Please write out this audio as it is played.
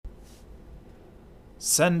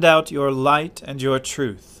Send out your light and your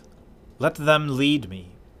truth. Let them lead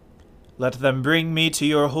me. Let them bring me to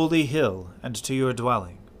your holy hill and to your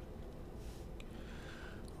dwelling.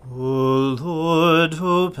 O Lord,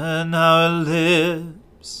 open our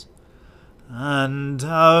lips, and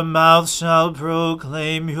our mouth shall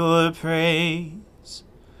proclaim your praise.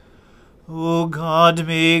 O God,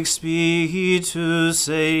 make speed to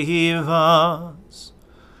save us.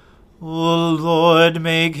 O Lord,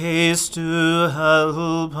 make haste to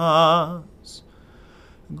help us.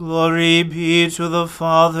 Glory be to the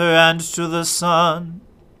Father, and to the Son,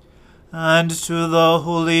 and to the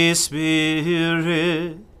Holy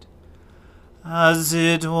Spirit, as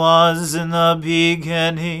it was in the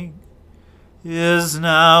beginning, is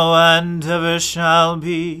now, and ever shall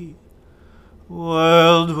be,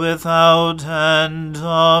 world without end.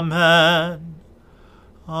 Amen.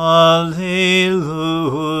 Alleluia.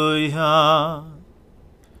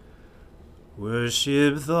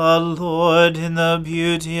 Worship the Lord in the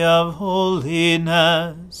beauty of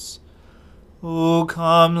holiness. O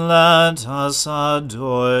come, let us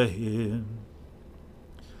adore him.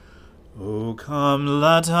 O come,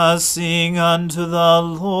 let us sing unto the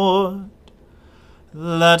Lord.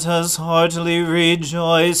 Let us heartily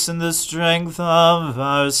rejoice in the strength of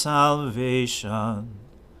our salvation.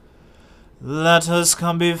 Let us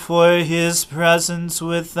come before his presence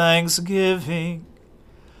with thanksgiving,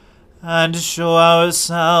 and show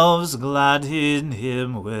ourselves glad in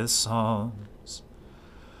him with songs.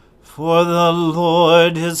 For the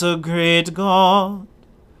Lord is a great God,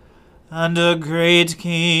 and a great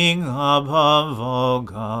King above all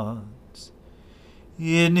gods.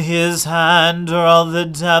 In his hand are all the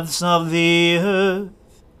depths of the earth,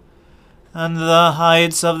 and the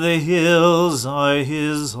heights of the hills are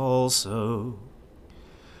his also.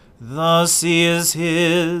 The sea is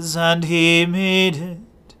his, and he made it,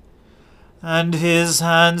 and his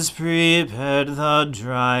hands prepared the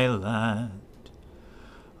dry land.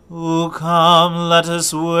 O come, let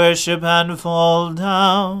us worship and fall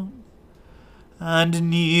down, and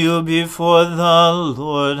kneel before the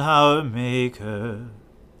Lord our Maker.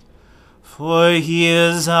 For he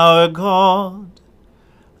is our God,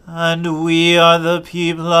 and we are the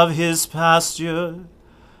people of his pasture,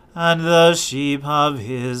 and the sheep of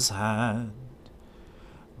his hand.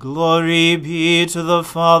 Glory be to the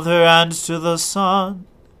Father, and to the Son,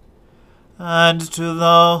 and to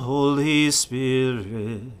the Holy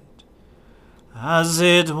Spirit, as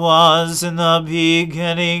it was in the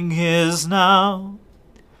beginning, is now,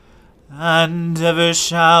 and ever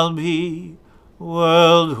shall be,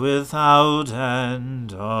 world without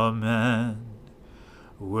end. Amen.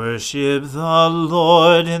 Worship the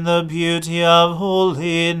Lord in the beauty of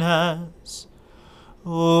holiness.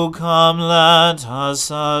 O come, let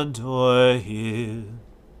us adore him.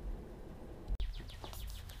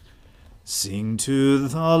 Sing to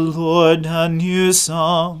the Lord a new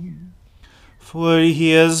song, for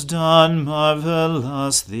he has done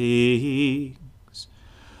marvelous things.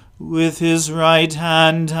 With his right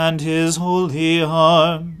hand and his holy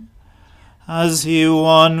arm has he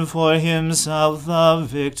won for himself the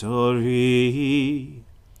victory.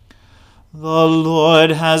 The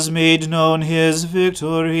Lord has made known his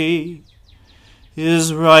victory.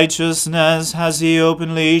 His righteousness has he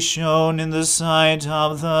openly shown in the sight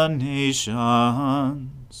of the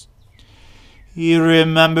nations. He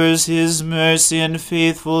remembers his mercy and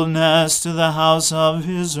faithfulness to the house of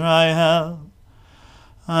Israel.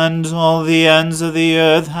 And all the ends of the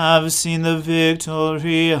earth have seen the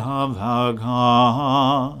victory of our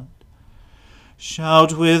God.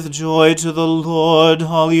 Shout with joy to the Lord,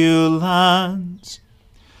 all you lands.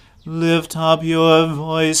 Lift up your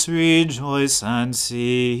voice, rejoice and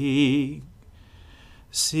sing.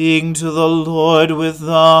 Sing to the Lord with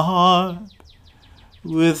the harp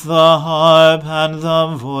and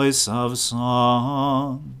the voice of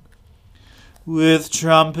song. With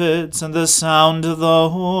trumpets and the sound of the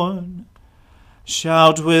horn,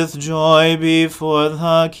 shout with joy before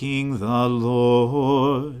the King the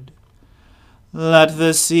Lord. Let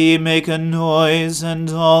the sea make a noise, and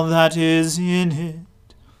all that is in it,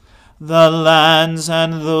 the lands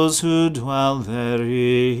and those who dwell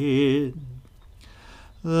therein.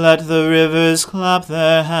 Let the rivers clap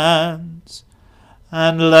their hands,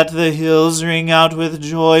 and let the hills ring out with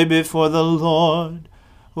joy before the Lord,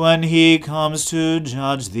 when he comes to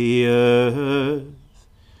judge the earth.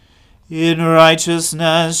 In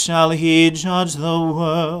righteousness shall he judge the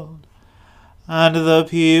world, and the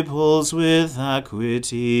peoples with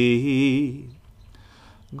equity.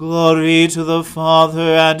 Glory to the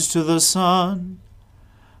Father, and to the Son,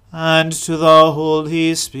 and to the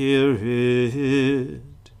Holy Spirit,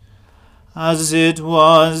 as it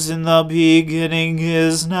was in the beginning,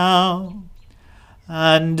 is now,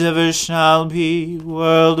 and ever shall be,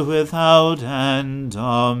 world without end.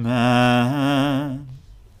 Amen.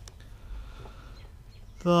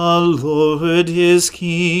 The Lord is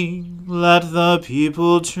King, let the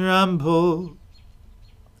people tremble.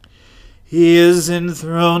 He is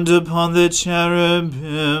enthroned upon the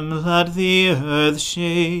cherubim, let the earth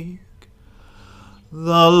shake.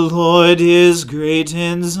 The Lord is great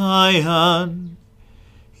in Zion,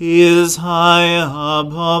 He is high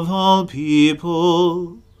above all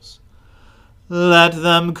peoples. Let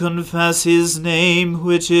them confess His name,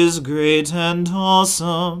 which is great and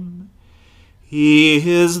awesome. He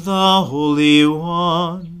is the Holy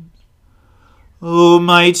One. O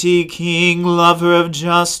mighty King, lover of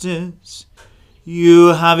justice,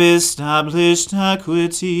 you have established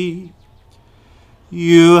equity.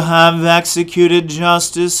 You have executed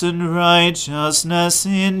justice and righteousness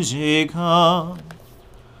in Jacob.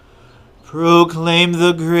 Proclaim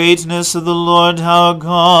the greatness of the Lord our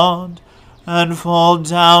God, and fall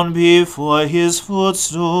down before His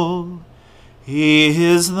footstool. He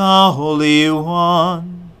is the Holy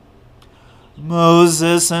One.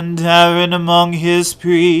 Moses and Aaron among His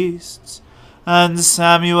priests, and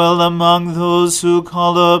Samuel among those who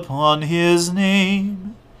call upon His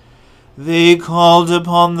name. They called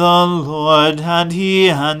upon the Lord, and He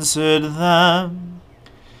answered them.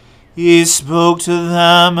 He spoke to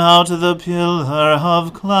them out of the pillar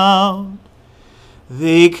of cloud.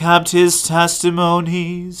 They kept His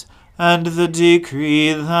testimonies and the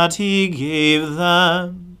decree that He gave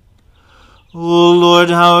them. O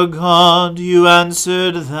Lord our God, You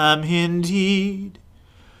answered them indeed.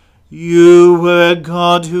 You were a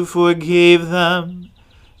God who forgave them,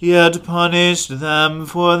 yet punished them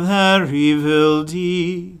for their evil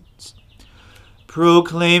deeds.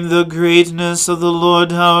 Proclaim the greatness of the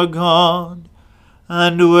Lord our God,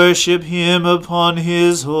 and worship Him upon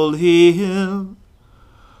His holy hill.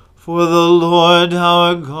 For the Lord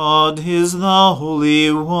our God is the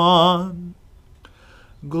Holy One.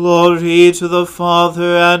 Glory to the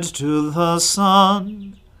Father, and to the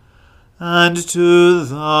Son, and to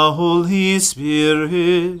the Holy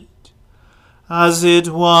Spirit, as it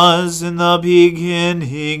was in the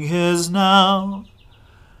beginning, is now,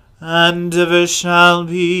 and ever shall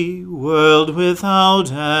be, world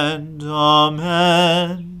without end.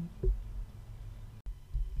 Amen.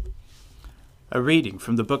 A reading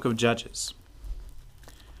from the book of Judges.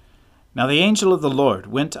 Now the angel of the Lord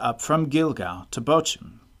went up from Gilgal to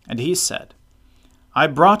Bochim, and he said, I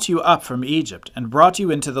brought you up from Egypt, and brought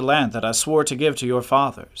you into the land that I swore to give to your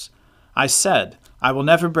fathers. I said, I will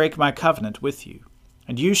never break my covenant with you,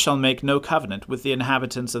 and you shall make no covenant with the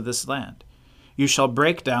inhabitants of this land. You shall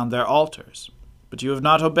break down their altars. But you have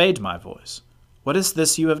not obeyed my voice. What is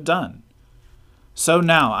this you have done? So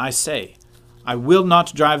now I say, I will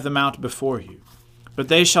not drive them out before you, but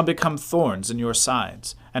they shall become thorns in your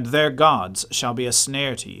sides, and their gods shall be a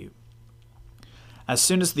snare to you. As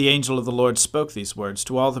soon as the angel of the Lord spoke these words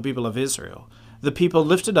to all the people of Israel, the people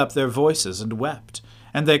lifted up their voices and wept,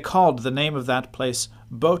 and they called the name of that place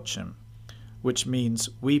Bochim, which means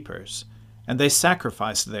weepers, and they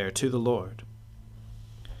sacrificed there to the Lord.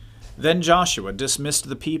 Then Joshua dismissed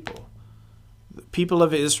the people. The people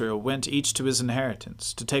of Israel went each to his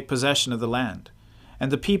inheritance, to take possession of the land.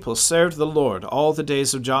 And the people served the Lord all the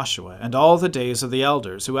days of Joshua, and all the days of the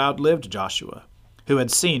elders who outlived Joshua, who had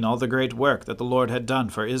seen all the great work that the Lord had done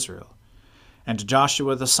for Israel. And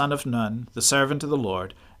Joshua the son of Nun, the servant of the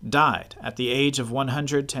Lord, died at the age of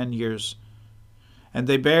 110 years. And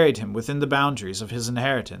they buried him within the boundaries of his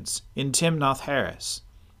inheritance, in Timnath-Heres,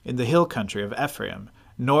 in the hill country of Ephraim,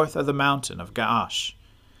 north of the mountain of Gaash.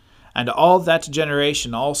 And all that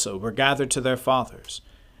generation also were gathered to their fathers.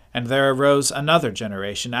 And there arose another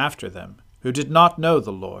generation after them, who did not know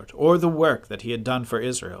the Lord, or the work that He had done for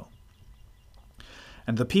Israel.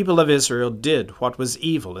 And the people of Israel did what was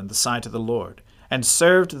evil in the sight of the Lord, and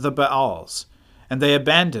served the Baals. And they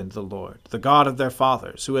abandoned the Lord, the God of their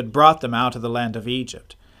fathers, who had brought them out of the land of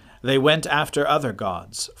Egypt. They went after other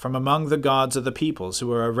gods, from among the gods of the peoples who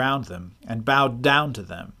were around them, and bowed down to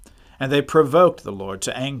them. And they provoked the Lord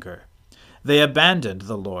to anger. They abandoned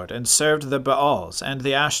the Lord, and served the Baals and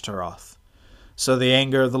the Ashtaroth. So the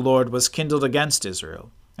anger of the Lord was kindled against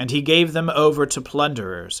Israel, and He gave them over to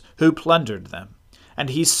plunderers, who plundered them. And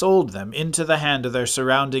He sold them into the hand of their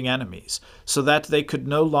surrounding enemies, so that they could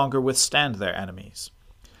no longer withstand their enemies.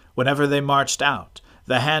 Whenever they marched out,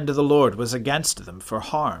 the hand of the Lord was against them for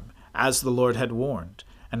harm, as the Lord had warned,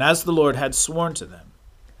 and as the Lord had sworn to them,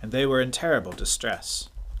 and they were in terrible distress.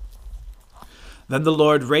 Then the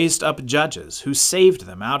Lord raised up judges, who saved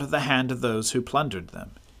them out of the hand of those who plundered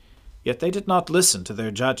them. Yet they did not listen to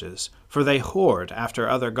their judges, for they whored after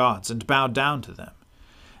other gods and bowed down to them.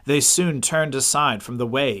 They soon turned aside from the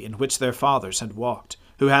way in which their fathers had walked,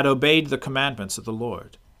 who had obeyed the commandments of the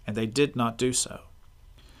Lord, and they did not do so.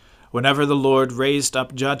 Whenever the Lord raised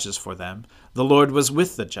up judges for them, the Lord was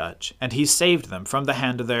with the judge, and he saved them from the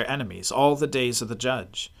hand of their enemies all the days of the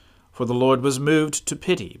judge. For the Lord was moved to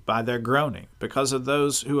pity by their groaning, because of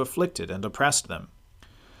those who afflicted and oppressed them.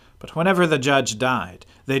 But whenever the judge died,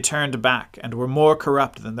 they turned back and were more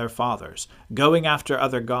corrupt than their fathers, going after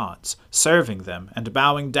other gods, serving them and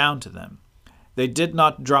bowing down to them. They did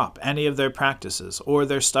not drop any of their practices or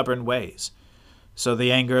their stubborn ways. So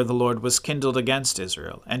the anger of the Lord was kindled against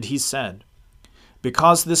Israel, and he said,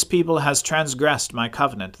 Because this people has transgressed my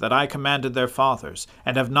covenant that I commanded their fathers,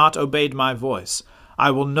 and have not obeyed my voice,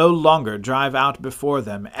 I will no longer drive out before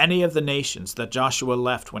them any of the nations that Joshua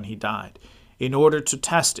left when he died, in order to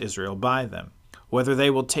test Israel by them, whether they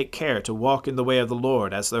will take care to walk in the way of the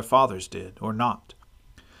Lord as their fathers did, or not.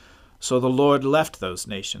 So the Lord left those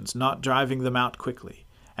nations, not driving them out quickly,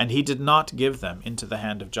 and he did not give them into the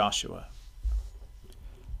hand of Joshua.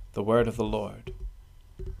 The word of the Lord.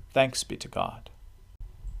 Thanks be to God.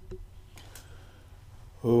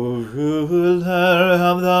 O ruler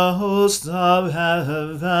of the hosts of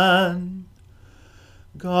heaven,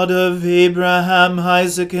 God of Abraham,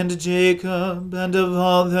 Isaac, and Jacob, and of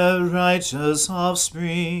all their righteous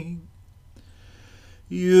offspring,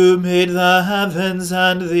 you made the heavens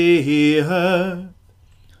and the earth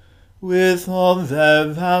with all their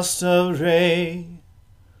vast array.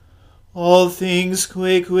 All things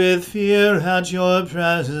quake with fear at your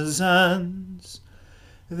presence.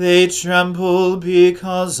 They tremble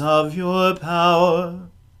because of your power.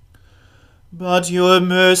 But your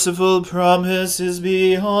merciful promise is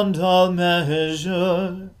beyond all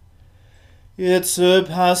measure. It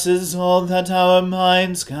surpasses all that our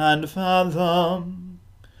minds can fathom.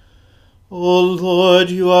 O Lord,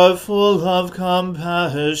 you are full of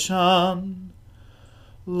compassion,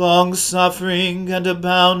 long-suffering and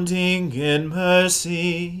abounding in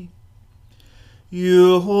mercy.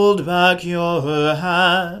 You hold back your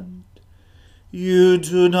hand. You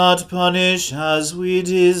do not punish as we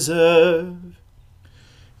deserve.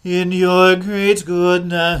 In your great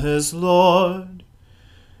goodness, Lord,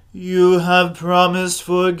 you have promised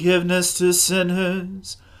forgiveness to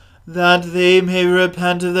sinners, that they may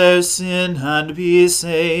repent of their sin and be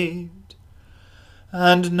saved.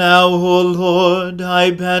 And now, O Lord,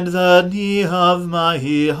 I bend the knee of my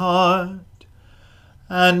heart,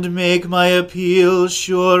 and make my appeal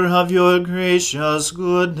sure of your gracious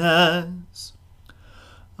goodness.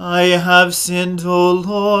 I have sinned, O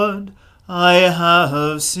Lord, I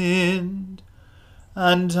have sinned,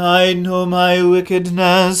 and I know my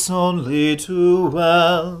wickedness only too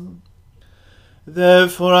well.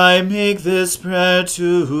 Therefore I make this prayer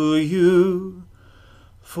to you.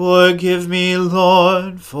 Forgive me,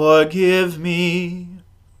 Lord, forgive me.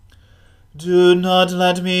 Do not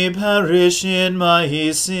let me perish in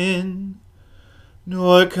my sin,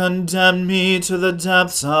 nor condemn me to the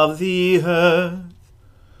depths of the earth.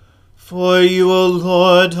 For you, O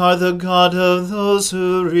Lord, are the God of those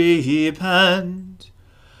who repent,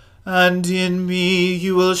 and in me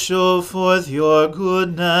you will show forth your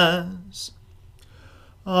goodness.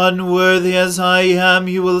 Unworthy as I am,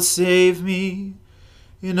 you will save me,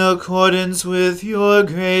 in accordance with your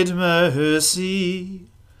great mercy.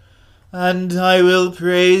 And I will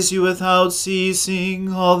praise you without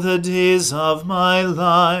ceasing all the days of my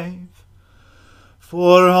life.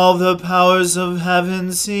 For all the powers of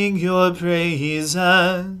heaven sing your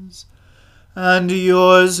praises, and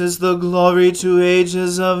yours is the glory to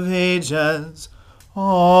ages of ages.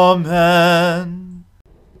 Amen.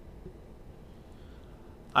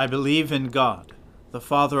 I believe in God, the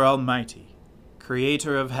Father Almighty,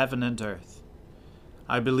 creator of heaven and earth.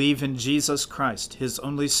 I believe in Jesus Christ, his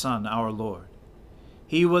only Son, our Lord.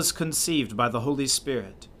 He was conceived by the Holy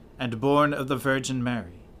Spirit and born of the Virgin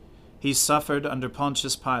Mary. He suffered under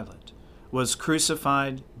Pontius Pilate, was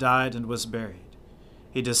crucified, died, and was buried.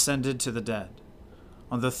 He descended to the dead.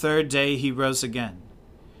 On the third day he rose again.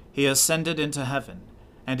 He ascended into heaven,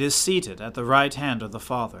 and is seated at the right hand of the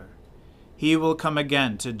Father. He will come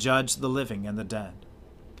again to judge the living and the dead.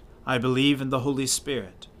 I believe in the Holy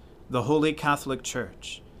Spirit, the Holy Catholic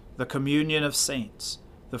Church, the communion of saints,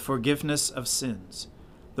 the forgiveness of sins,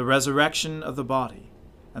 the resurrection of the body,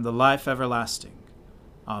 and the life everlasting.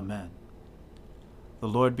 Amen. The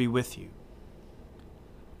Lord be with you.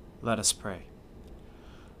 Let us pray.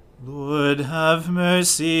 Lord, have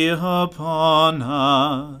mercy upon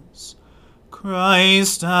us.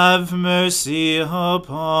 Christ, have mercy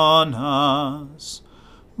upon us.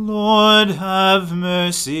 Lord, have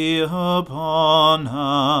mercy upon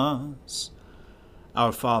us.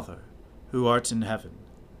 Our Father, who art in heaven,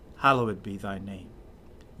 hallowed be thy name.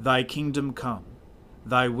 Thy kingdom come,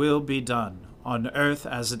 thy will be done, on earth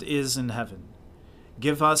as it is in heaven.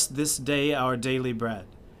 Give us this day our daily bread,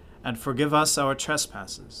 and forgive us our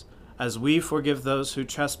trespasses, as we forgive those who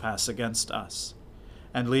trespass against us.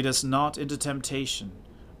 And lead us not into temptation,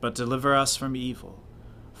 but deliver us from evil.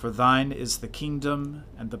 For thine is the kingdom,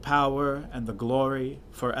 and the power, and the glory,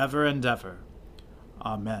 forever and ever.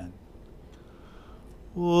 Amen.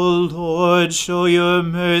 O Lord, show your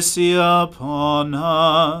mercy upon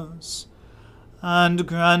us, and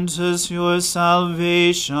grant us your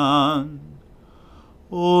salvation.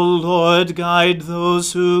 O Lord, guide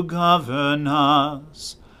those who govern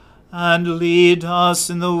us, and lead us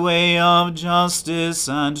in the way of justice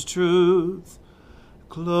and truth.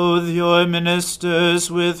 Clothe your ministers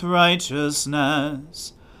with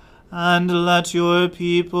righteousness, and let your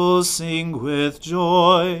people sing with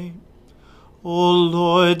joy. O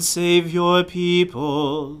Lord, save your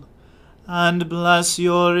people, and bless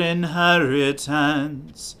your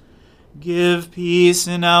inheritance. Give peace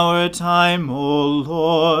in our time, O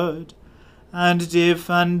Lord, and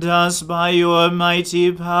defend us by your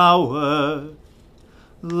mighty power.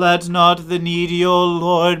 Let not the needy, O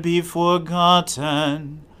Lord, be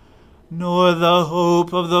forgotten, nor the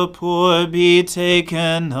hope of the poor be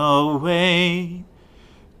taken away.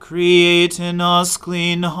 Create in us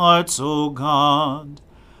clean hearts, O God,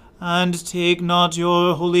 and take not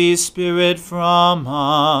your Holy Spirit from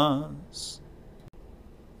us.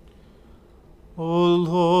 O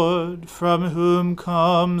Lord, from whom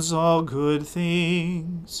comes all good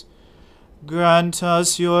things, grant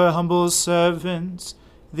us, your humble servants,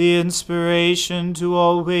 the inspiration to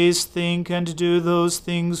always think and do those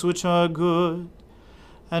things which are good,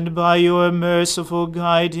 and by your merciful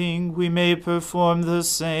guiding we may perform the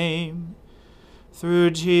same.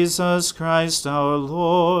 Through Jesus Christ our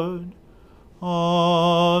Lord.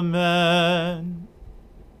 Amen.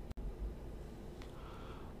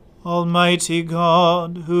 Almighty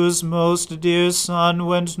God, whose most dear Son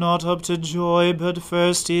went not up to joy, but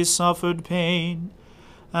first he suffered pain,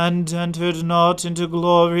 and entered not into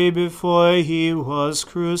glory before he was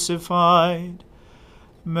crucified,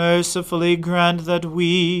 mercifully grant that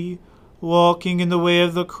we, walking in the way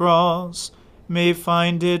of the cross, may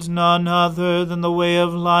find it none other than the way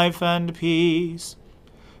of life and peace.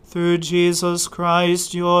 Through Jesus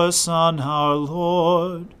Christ, your Son, our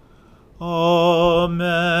Lord.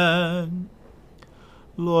 Amen.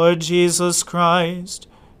 Lord Jesus Christ,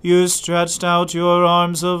 you stretched out your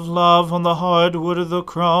arms of love on the hard wood of the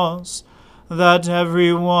cross, that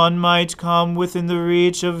every one might come within the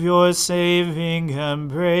reach of your saving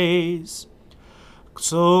embrace.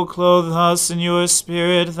 So clothe us in your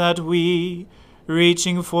Spirit, that we,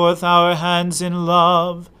 reaching forth our hands in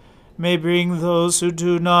love, may bring those who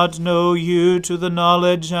do not know you to the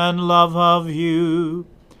knowledge and love of you,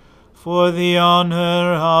 for the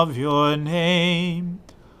honor of your name.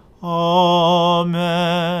 Amen.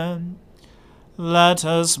 Let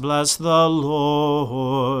us bless the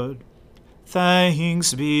Lord.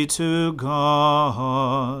 Thanks be to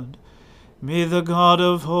God. May the God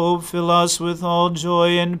of hope fill us with all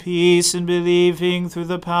joy and peace in believing through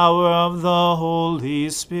the power of the Holy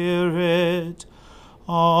Spirit.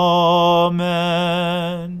 Amen.